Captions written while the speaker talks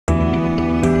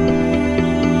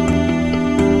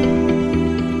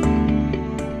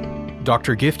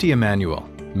Dr. Gifty Immanuel,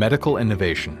 Medical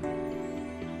Innovation.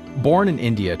 Born in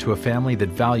India to a family that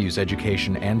values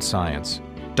education and science,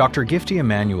 Dr. Gifty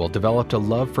Immanuel developed a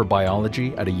love for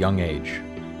biology at a young age.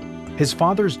 His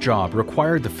father's job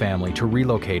required the family to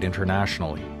relocate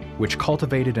internationally, which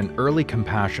cultivated an early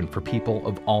compassion for people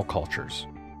of all cultures.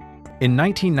 In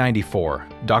 1994,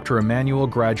 Dr. Immanuel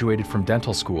graduated from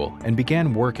dental school and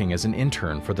began working as an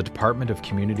intern for the Department of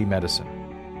Community Medicine.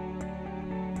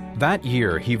 That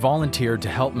year, he volunteered to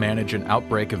help manage an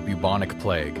outbreak of bubonic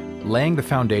plague, laying the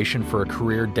foundation for a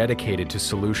career dedicated to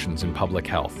solutions in public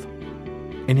health.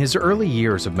 In his early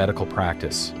years of medical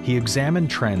practice, he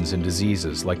examined trends in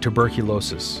diseases like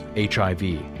tuberculosis, HIV,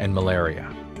 and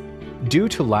malaria. Due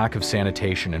to lack of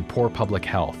sanitation and poor public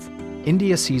health,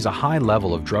 India sees a high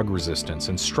level of drug resistance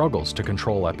and struggles to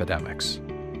control epidemics.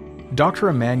 Dr.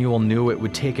 Immanuel knew it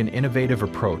would take an innovative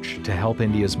approach to help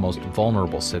India's most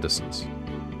vulnerable citizens.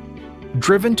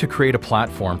 Driven to create a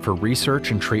platform for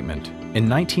research and treatment, in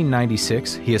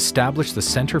 1996 he established the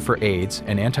Center for AIDS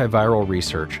and Antiviral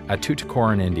Research at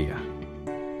Tuticorin, India.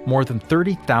 More than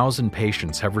 30,000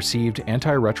 patients have received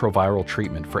antiretroviral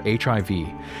treatment for HIV,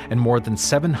 and more than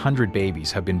 700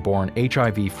 babies have been born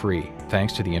HIV-free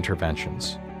thanks to the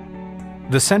interventions.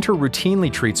 The center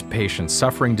routinely treats patients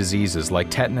suffering diseases like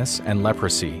tetanus and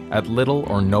leprosy at little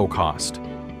or no cost.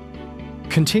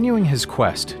 Continuing his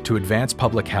quest to advance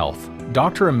public health,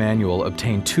 Dr. Immanuel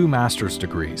obtained 2 master's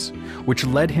degrees, which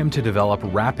led him to develop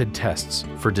rapid tests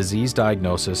for disease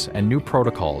diagnosis and new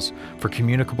protocols for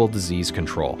communicable disease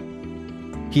control.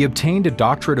 He obtained a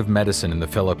doctorate of medicine in the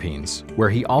Philippines, where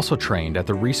he also trained at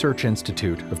the Research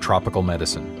Institute of Tropical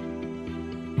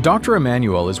Medicine. Dr.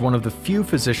 Immanuel is one of the few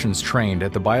physicians trained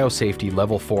at the Biosafety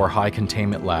Level 4 High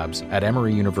Containment Labs at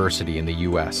Emory University in the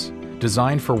US,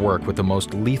 designed for work with the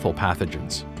most lethal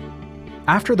pathogens.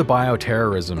 After the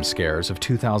bioterrorism scares of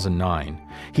 2009,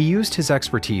 he used his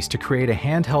expertise to create a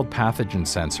handheld pathogen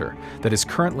sensor that is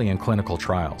currently in clinical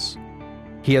trials.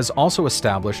 He has also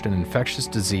established an infectious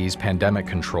disease pandemic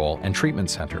control and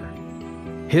treatment center.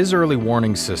 His early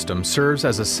warning system serves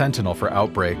as a sentinel for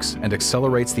outbreaks and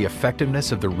accelerates the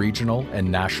effectiveness of the regional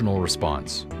and national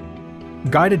response.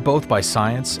 Guided both by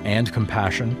science and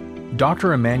compassion,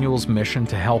 Dr. Immanuel's mission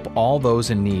to help all those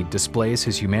in need displays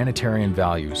his humanitarian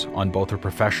values on both a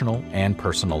professional and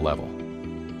personal level.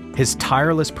 His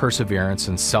tireless perseverance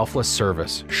and selfless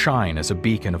service shine as a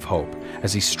beacon of hope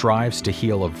as he strives to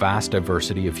heal a vast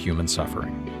diversity of human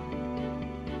suffering.